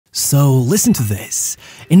So listen to this.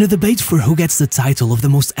 In the debate for who gets the title of the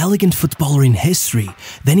most elegant footballer in history,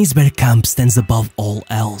 Dennis Bergkamp stands above all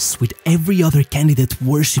else, with every other candidate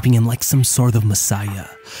worshipping him like some sort of messiah.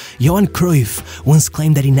 Johan Cruyff once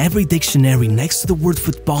claimed that in every dictionary next to the word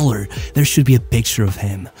footballer, there should be a picture of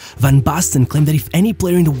him. Van Basten claimed that if any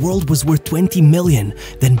player in the world was worth 20 million,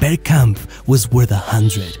 then Bergkamp was worth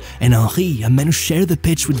 100. And Henry, a man who shared the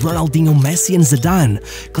pitch with Ronaldinho, Messi and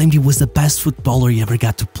Zidane, claimed he was the best footballer he ever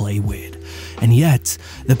got to play with. And yet,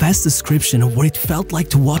 the best description of what it felt like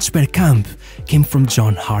to watch Bergkamp came from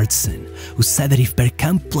John Hartson, who said that if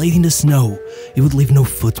Bergkamp played in the snow, he would leave no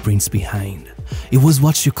footprints behind. It was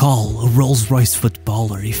what you call a Rolls-Royce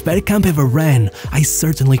footballer. If Bergkamp ever ran, I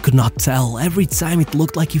certainly could not tell. Every time it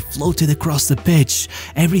looked like he floated across the pitch.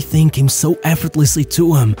 Everything came so effortlessly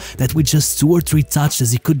to him that with just 2 or 3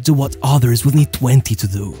 touches he could do what others would need 20 to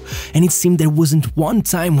do. And it seemed there wasn't one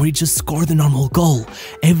time where he just scored a normal goal.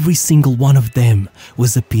 Every single one of them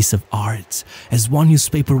was a piece of art. As one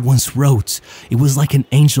newspaper once wrote, it was like an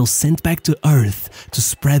angel sent back to earth to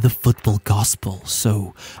spread the football gospel.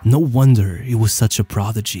 So no wonder he was such a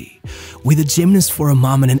prodigy. With a gymnast for a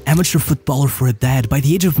mom and an amateur footballer for a dad, by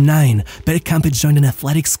the age of 9, Bergkamp had joined an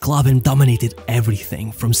athletics club and dominated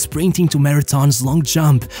everything, from sprinting to marathons, long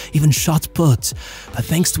jump, even shot put. But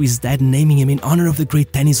thanks to his dad naming him in honor of the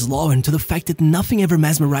great tennis law and to the fact that nothing ever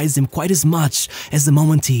mesmerized him quite as much as the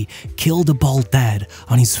moment he killed the ball dead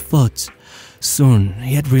on his foot, soon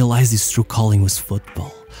he had realized his true calling was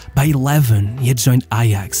football. By 11, he had joined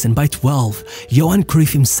Ajax, and by 12, Johan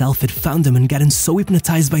Cruyff himself had found him and gotten so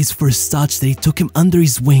hypnotized by his first touch that he took him under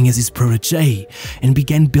his wing as his protege and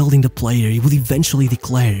began building the player he would eventually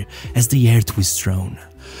declare as the heir to his throne.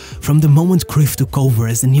 From the moment Cruyff took over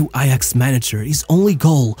as the new Ajax manager, his only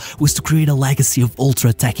goal was to create a legacy of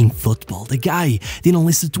ultra-attacking football. The guy didn't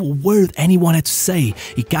listen to a word anyone had to say.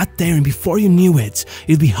 He got there, and before you knew it,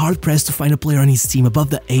 you'd be hard-pressed to find a player on his team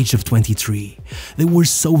above the age of 23. They were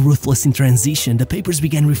so ruthless in transition, the papers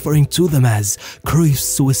began referring to them as Cruyff's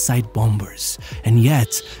suicide bombers. And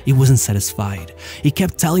yet, he wasn't satisfied. He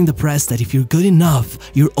kept telling the press that if you're good enough,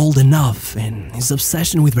 you're old enough, and his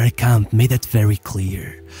obsession with Bergkamp made that very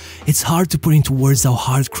clear. It's hard to put into words how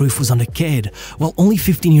hard Cruyff was on the kid. While only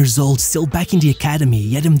 15 years old, still back in the academy,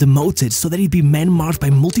 he had him demoted so that he'd be man-marked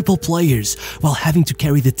by multiple players while having to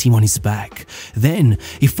carry the team on his back. Then,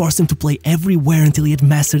 he forced him to play everywhere until he had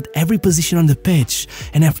mastered every position on the pitch,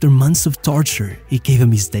 and after months of torture, he gave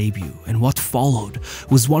him his debut, and what followed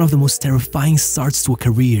was one of the most terrifying starts to a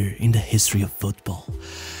career in the history of football.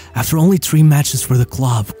 After only 3 matches for the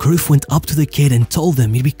club, Cruyff went up to the kid and told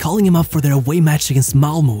him he'd be calling him up for their away match against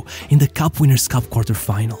Malmo in the Cup Winners' Cup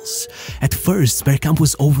quarterfinals. At first, Bergkamp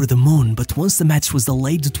was over the moon, but once the match was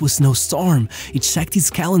delayed due to a snowstorm, he checked his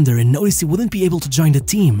calendar and noticed he wouldn't be able to join the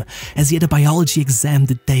team, as he had a biology exam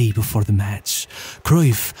the day before the match.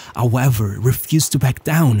 Cruyff, however, refused to back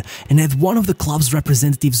down and had one of the club's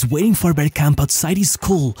representatives waiting for Bergkamp outside his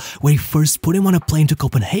school, where he first put him on a plane to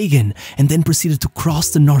Copenhagen and then proceeded to cross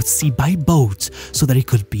the North Sea by boat so that he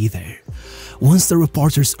could be there. Once the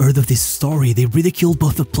reporters heard of this story, they ridiculed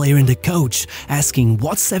both the player and the coach, asking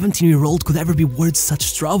what 17-year-old could ever be worth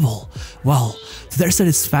such trouble. Well, to their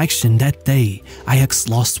satisfaction, that day, Ajax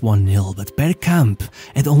lost 1-0, but Bergkamp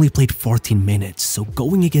had only played 14 minutes, so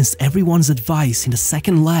going against everyone's advice in the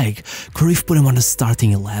second leg, Cruyff put him on the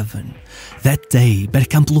starting 11. That day,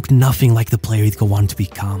 Bergkamp looked nothing like the player he'd go on to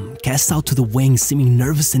become, cast out to the wing, seeming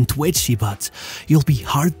nervous and twitchy, but you'll be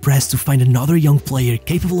hard-pressed to find another young player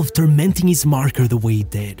capable of tormenting his marker the way he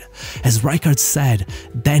did. As Rijkaard said,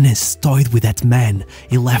 Dennis toyed with that man,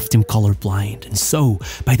 he left him colorblind, and so,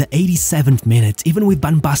 by the 87th minute, even with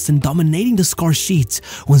Van Basten dominating the score sheet,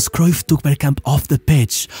 once Cruyff took Bergkamp off the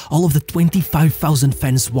pitch, all of the 25,000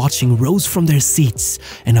 fans watching rose from their seats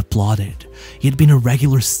and applauded. He had been a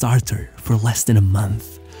regular starter for less than a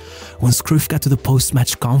month. Once Cruyff got to the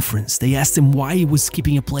post-match conference, they asked him why he was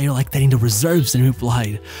keeping a player like that in the reserves, and he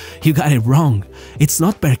replied, "You got it wrong. It's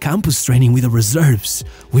not Bergkamp who's training with the reserves.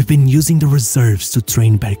 We've been using the reserves to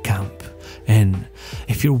train Bergkamp." And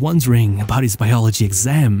if you're wondering about his biology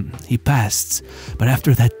exam, he passed. But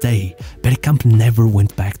after that day, Bergkamp never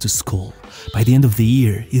went back to school. By the end of the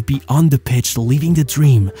year, he'd be on the pitch living the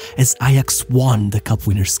dream as Ajax won the Cup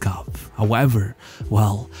Winners' Cup. However,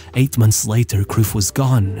 well, 8 months later, Cruyff was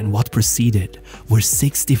gone, and what preceded were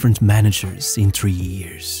 6 different managers in 3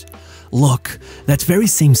 years. Look, that very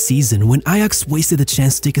same season, when Ajax wasted the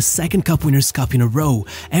chance to take a second Cup Winners' Cup in a row,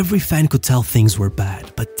 every fan could tell things were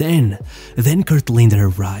bad. But then Kurt Linder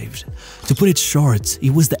arrived. To put it short, he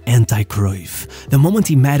was the anti-Cruyff. The moment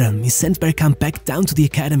he met him, he sent Bergkamp back down to the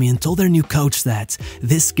academy and told their new coach that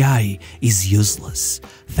this guy is useless.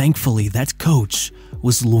 Thankfully, that coach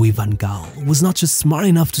was Louis van Gaal, who was not just smart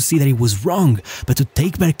enough to see that he was wrong, but to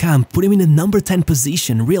take Bergkamp, put him in the number 10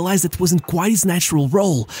 position, realize that wasn't quite his natural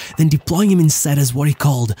role, then deploying him instead as what he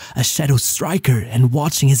called a shadow striker and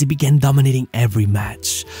watching as he began dominating every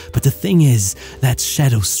match. But the thing is, that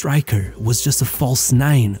shadow striker was just a false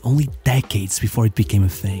nine only decades before it became a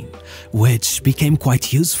thing, which became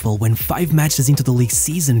quite useful when 5 matches into the league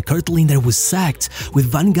season, Kurt Linder was sacked,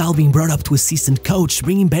 with Van Gaal being brought up to assistant coach,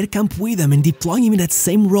 bringing Bergkamp with him and deploying him in that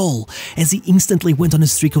same role, as he instantly went on a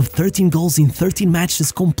streak of 13 goals in 13 matches,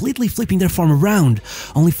 completely flipping their form around,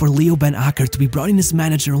 only for Leo Ben Akker to be brought in as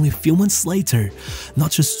manager only a few months later, not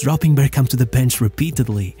just dropping Bergkamp to the bench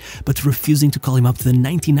repeatedly, but refusing to call him up to the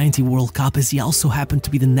 1990 World Cup, as he also happened to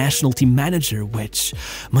be the national team manager, which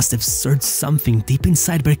must have stirred something deep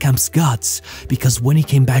inside Bergkamp's guts, because when he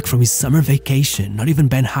came back from his summer vacation, not even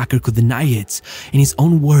Ben Akker could deny it. In his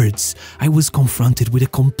own words, "I was confronted with a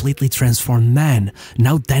completely transformed man.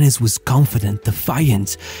 Now Dennis was confident,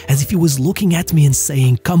 defiant, as if he was looking at me and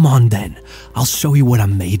saying, 'Come on then, I'll show you what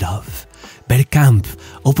I'm made of.'" Bergkamp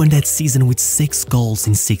opened that season with 6 goals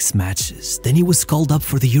in 6 matches. Then he was called up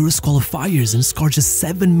for the Euros qualifiers and scored just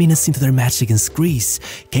 7 minutes into their match against Greece.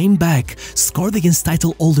 Came back, scored against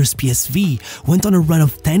title holders PSV, went on a run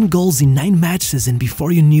of 10 goals in 9 matches, and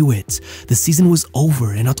before you knew it, the season was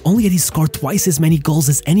over, and not only had he scored twice as many goals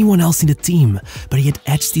as anyone else in the team, but he had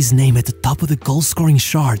etched his name at the top of the goal-scoring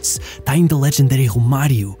charts, tying the legendary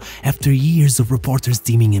Romário after years of reporters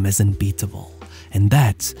deeming him as unbeatable. And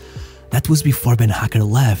that was before Ben Akker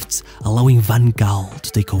left, allowing Van Gaal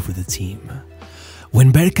to take over the team.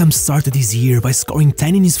 When Bergkamp started his year by scoring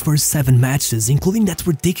 10 in his first 7 matches, including that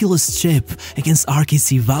ridiculous chip against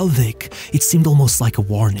RKC Valvik, it seemed almost like a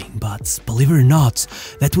warning, but believe it or not,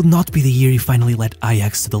 that would not be the year he finally led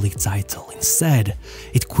Ajax to the league title. Instead,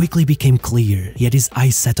 it quickly became clear he had his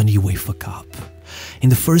eyes set on the UEFA Cup. In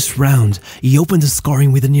the first round, he opened the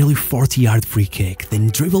scoring with a nearly 40-yard free kick, then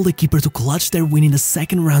dribbled the keeper to clutch their win in the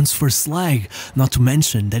second round's first leg, not to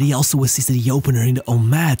mention that he also assisted the opener in the home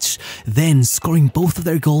match, then scoring both of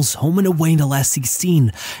their goals home and away in the last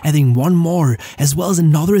 16, adding one more, as well as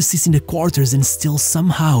another assist in the quarters, and still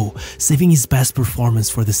somehow saving his best performance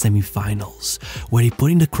for the semi-finals, where he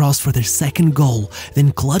put in the cross for their second goal,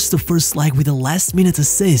 then clutched the first leg with a last-minute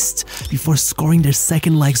assist, before scoring their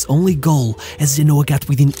second leg's only goal, as Genoa got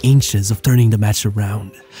within inches of turning the match around.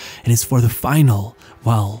 And as for the final,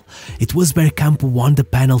 well, it was Bergkamp who won the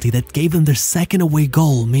penalty that gave them their second away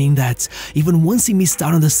goal, meaning that even once he missed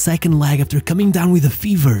out on the second leg after coming down with a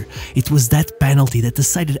fever, it was that penalty that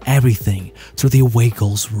decided everything through the away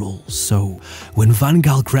goals rules. So, when Van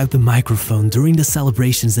Gaal grabbed the microphone during the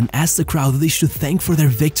celebrations and asked the crowd who they should thank for their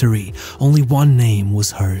victory, only one name was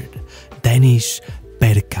heard: Dennis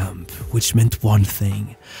Bergkamp, which meant one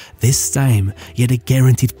thing. This time, he had a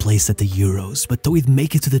guaranteed place at the Euros, but though he'd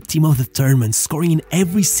make it to the team of the tournament, scoring in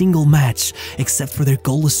every single match, except for their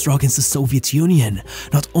goalless draw against the Soviet Union,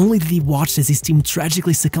 not only did he watch as his team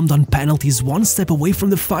tragically succumbed on penalties one step away from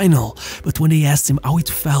the final, but when they asked him how it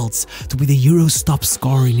felt to be the Euros top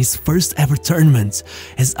scorer in his first ever tournament,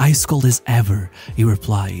 as ice cold as ever, he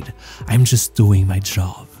replied, "I'm just doing my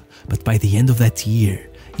job." But by the end of that year,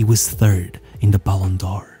 he was 3rd in the Ballon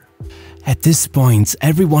d'Or. At this point,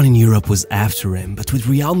 everyone in Europe was after him, but with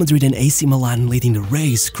Real Madrid and AC Milan leading the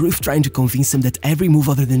race, Cruyff trying to convince him that every move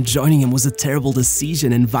other than joining him was a terrible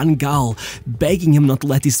decision, and Van Gaal begging him not to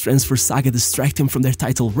let his transfer saga distract him from their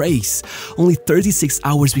title race. Only 36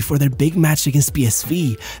 hours before their big match against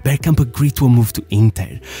PSV, Bergkamp agreed to a move to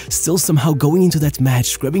Inter, still somehow going into that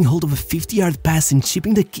match, grabbing hold of a 50-yard pass and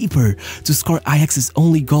chipping the keeper to score Ajax's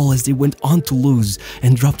only goal as they went on to lose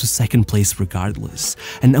and drop to 2nd place regardless,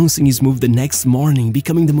 announcing his move the next morning,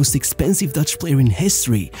 becoming the most expensive Dutch player in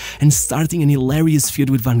history, and starting an hilarious feud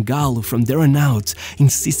with Van Gaal, who from there on out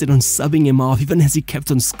insisted on subbing him off even as he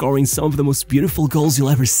kept on scoring some of the most beautiful goals you'll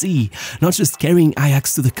ever see, not just carrying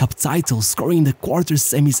Ajax to the cup title, scoring in the quarters,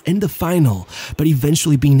 semis and the final, but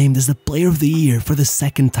eventually being named as the player of the year for the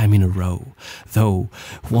 2nd time in a row. Though,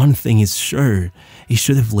 one thing is sure, he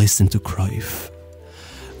should have listened to Cruyff.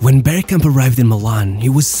 When Bergkamp arrived in Milan, he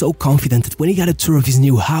was so confident that when he got a tour of his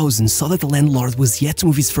new house and saw that the landlord was yet to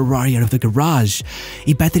move his Ferrari out of the garage,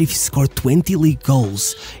 he bet that if he scored 20 league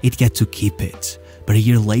goals, he'd get to keep it. But a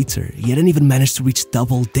year later, he hadn't even managed to reach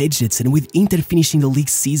double digits, and with Inter finishing the league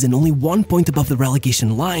season only 1 point above the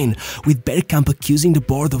relegation line, with Bergkamp accusing the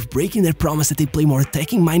board of breaking their promise that they play more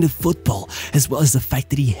attacking-minded football, as well as the fact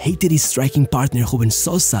that he hated his striking partner Ruben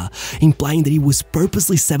Sosa, implying that he was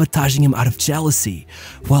purposely sabotaging him out of jealousy.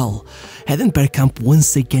 Well, hadn't Bergkamp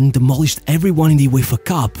once again demolished everyone in the UEFA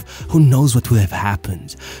Cup, who knows what would have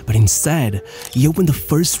happened. But instead, he opened the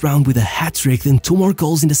first round with a hat-trick, then 2 more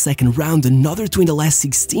goals in the second round, another 2 in the last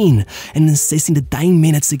 16, and assisting the dying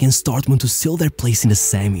minutes against Dortmund to seal their place in the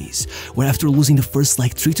semis, where after losing the first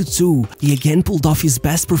leg 3-2, he again pulled off his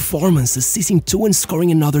best performance, assisting 2 and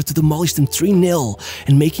scoring another to demolish them 3-0,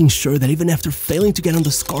 and making sure that even after failing to get on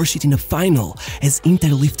the score sheet in the final, as Inter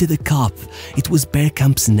lifted the cup, it was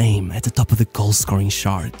Bergkamp's name at the top of the goal-scoring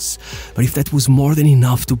charts. But if that was more than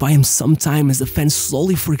enough to buy him some time as the fans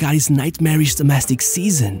slowly forgot his nightmarish domestic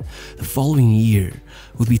season, the following year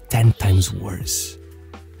would be 10 times worse.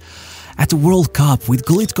 At the World Cup, with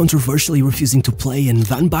Gullit controversially refusing to play and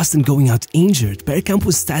Van Basten going out injured, Bergkamp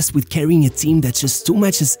was tasked with carrying a team that just 2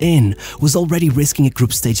 matches in was already risking a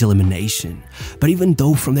group stage elimination. But even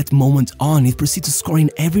though from that moment on he'd proceed to score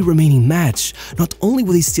in every remaining match, not only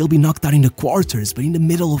would he still be knocked out in the quarters, but in the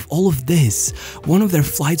middle of all of this, one of their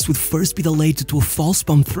flights would first be delayed due to a false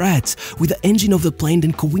bomb threat, with the engine of the plane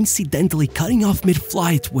then coincidentally cutting off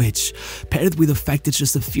mid-flight, which, paired with the fact that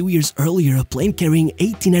just a few years earlier a plane carrying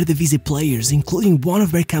 18 Eredivisie players, including one of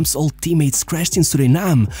Bergkamp's old teammates, crashed in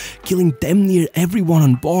Suriname, killing damn near everyone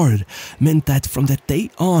on board, meant that from that day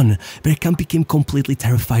on, Bergkamp became completely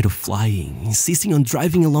terrified of flying, insisting on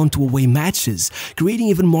driving alone to away matches, creating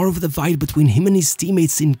even more of a divide between him and his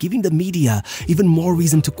teammates and giving the media even more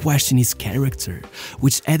reason to question his character,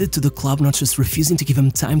 which added to the club not just refusing to give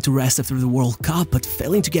him time to rest after the World Cup, but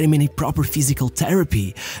failing to get him any proper physical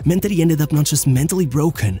therapy, meant that he ended up not just mentally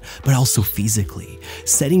broken, but also physically,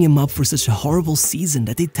 setting him up for such a horrible season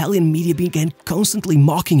that the Italian media began constantly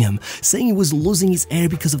mocking him, saying he was losing his air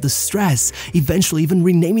because of the stress, eventually even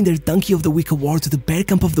renaming their Donkey of the Week award to the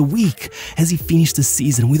Bergkamp of the Week, as he finished the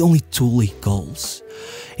season with only 2 league goals.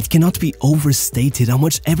 It cannot be overstated how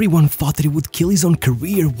much everyone thought that he would kill his own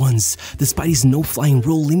career once, despite his no-flying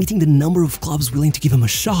rule limiting the number of clubs willing to give him a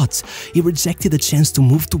shot. He rejected the chance to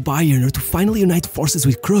move to Bayern or to finally unite forces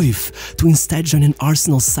with Cruyff, to instead join an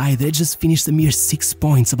Arsenal side that had just finished a mere 6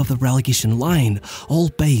 points above the relegation line, all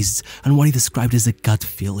based on what he described as a gut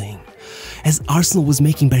feeling. As Arsenal was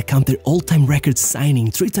making Bergkamp their all-time record signing,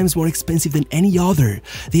 3 times more expensive than any other,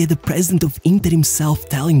 they had the president of Inter himself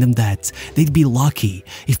telling them that they'd be lucky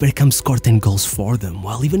if Bergkamp scored 10 goals for them,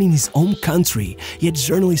 while even in his own country, he had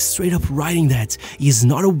journalists straight up writing that he is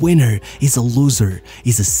not a winner, he's a loser,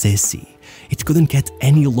 he's a sissy. It couldn't get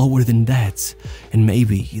any lower than that, and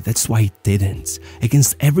maybe that's why it didn't.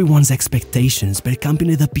 Against everyone's expectations, Bergkamp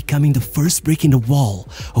ended up becoming the first brick in the wall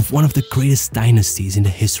of one of the greatest dynasties in the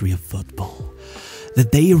history of football. The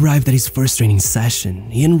day he arrived at his first training session,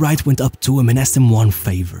 Ian Wright went up to him and asked him one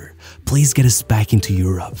favor: please get us back into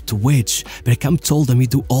Europe, to which Bergkamp told him he'd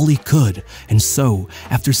do all he could. And so,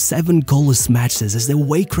 after 7 goalless matches, as the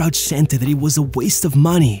away crowd chanted that it was a waste of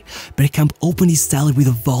money, Bergkamp opened his talent with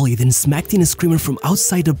a volley, then smacked in a screamer from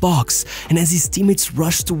outside the box, and as his teammates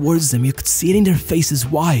rushed towards them, you could see it in their faces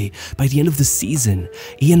why, by the end of the season,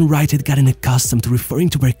 Ian Wright had gotten accustomed to referring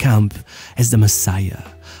to Bergkamp as the Messiah.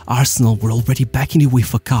 Arsenal were already back in the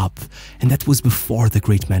UEFA Cup, and that was before the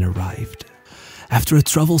great man arrived. After a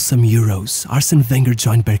troublesome Euros, Arsene Wenger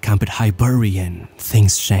joined Bergkamp at Highbury and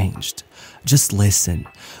things changed. Just listen.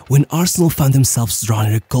 When Arsenal found themselves drawn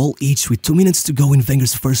at a goal each with 2 minutes to go in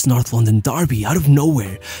Wenger's first North London derby, out of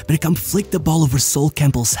nowhere, Bergkamp flicked the ball over Sol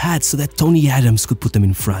Campbell's head so that Tony Adams could put them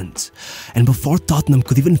in front. And before Tottenham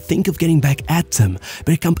could even think of getting back at them,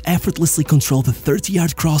 Bergkamp effortlessly controlled the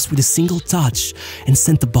 30-yard cross with a single touch and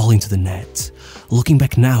sent the ball into the net. Looking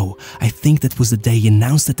back now, I think that was the day he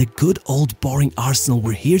announced that the good old boring Arsenal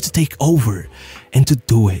were here to take over, and to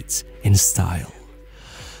do it in style.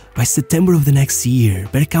 By September of the next year,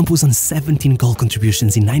 Bergkamp was on 17 goal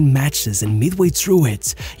contributions in 9 matches, and midway through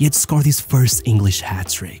it, he had scored his first English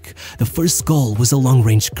hat-trick. The first goal was a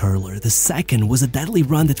long-range curler, the second was a deadly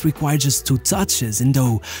run that required just 2 touches, and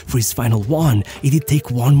though for his final one, he did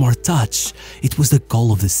take 1 more touch, it was the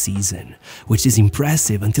goal of the season. Which is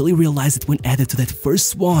impressive until he realized that when added to that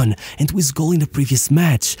first one and to his goal in the previous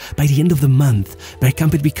match, by the end of the month,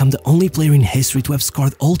 Bergkamp had become the only player in history to have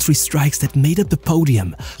scored all 3 strikes that made up the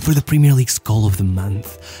podium for the Premier League's goal of the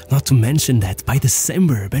month. Not to mention that by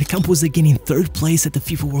December, Bergkamp was again in 3rd place at the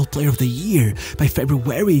FIFA World Player of the Year. By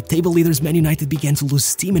February, table leaders Man United began to lose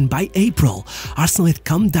steam, and by April, Arsenal had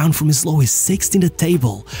come down from as low as 6th in the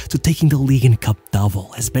table to taking the League and Cup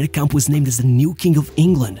double, as Bergkamp was named as the new King of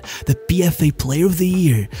England, the PFA Player of the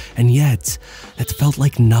Year, and yet, that felt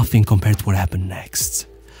like nothing compared to what happened next.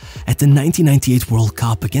 At the 1998 World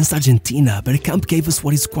Cup against Argentina, Bergkamp gave us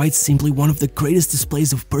what is quite simply one of the greatest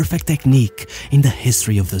displays of perfect technique in the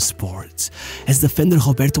history of the sport. As defender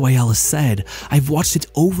Roberto Ayala said, "I've watched it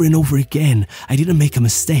over and over again, I didn't make a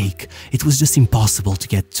mistake, it was just impossible to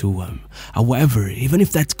get to him." However, even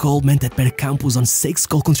if that goal meant that Bergkamp was on 6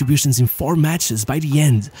 goal contributions in 4 matches, by the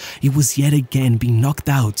end, he was yet again being knocked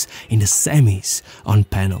out in the semis on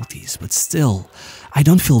penalties. But still, I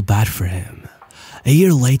don't feel bad for him. A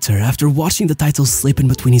year later, after watching the title slip in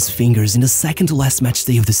between his fingers in the second to last match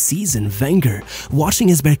day of the season, Wenger,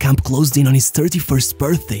 watching as Bergkamp closed in on his 31st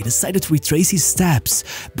birthday, decided to retrace his steps,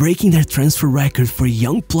 breaking their transfer record for a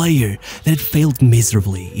young player that had failed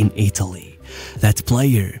miserably in Italy. That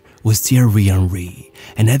player was Thierry Henry,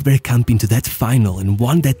 and had Bergkamp into that final and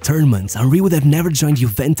won that tournament, Henry would have never joined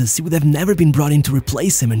Juventus, he would have never been brought in to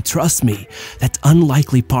replace him, and trust me, that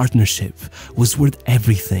unlikely partnership was worth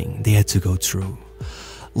everything they had to go through.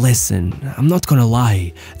 Listen, I'm not gonna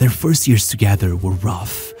lie, their first years together were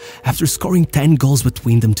rough. After scoring 10 goals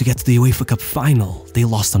between them to get to the UEFA Cup final, they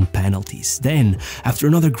lost on penalties. Then, after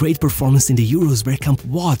another great performance in the Euros, Bergkamp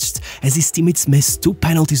watched as his teammates missed 2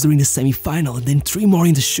 penalties during the semi-final and then 3 more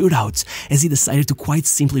in the shootout, as he decided to quite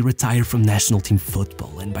simply retire from national team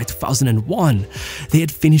football. And by 2001, they had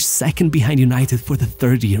finished 2nd behind United for the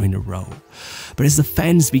 3rd year in a row. But as the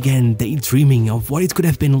fans began daydreaming of what it could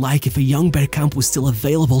have been like if a young Bergkamp was still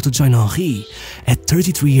available to join Henry, at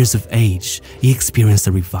 33 years of age, he experienced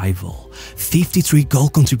a revival. 53 goal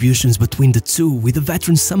contributions between the two, with the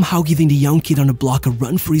veteran somehow giving the young kid on the block a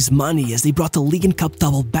run for his money as they brought the League and Cup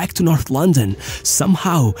double back to North London,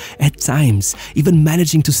 somehow, at times, even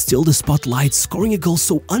managing to steal the spotlight, scoring a goal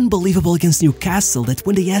so unbelievable against Newcastle that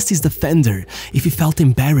when they asked his defender if he felt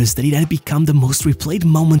embarrassed that it had become the most replayed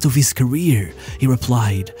moment of his career, he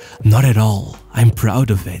replied, "Not at all. I'm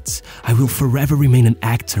proud of it. I will forever remain an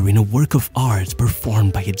actor in a work of art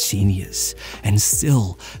performed by a genius." And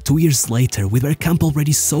still, 2 years later, with Bergkamp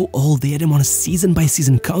already so old they had him on a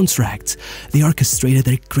season-by-season contract, they orchestrated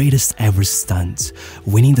their greatest ever stunt,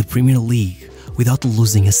 winning the Premier League without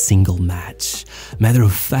losing a single match. Matter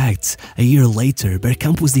of fact, a year later,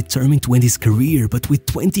 Bergkamp was determined to end his career, but with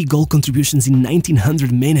 20 goal contributions in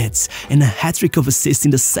 1900 minutes and a hat-trick of assists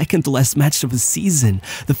in the second-to-last match of the season,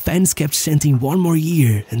 the fans kept chanting 1 more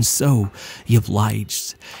year, and so he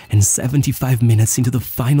obliged. And 75 minutes into the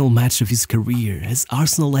final match of his career, as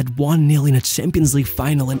Arsenal led 1-0 in a Champions League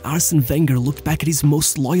final and Arsene Wenger looked back at his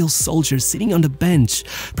most loyal soldier sitting on the bench,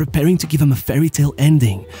 preparing to give him a fairy tale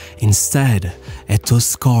ending, instead, Eto'o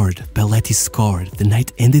scored, Belletti scored, the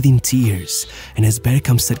night ended in tears, and as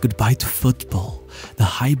Bergkamp said goodbye to football, the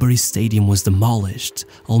Highbury Stadium was demolished,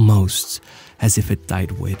 almost as if it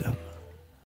died with him.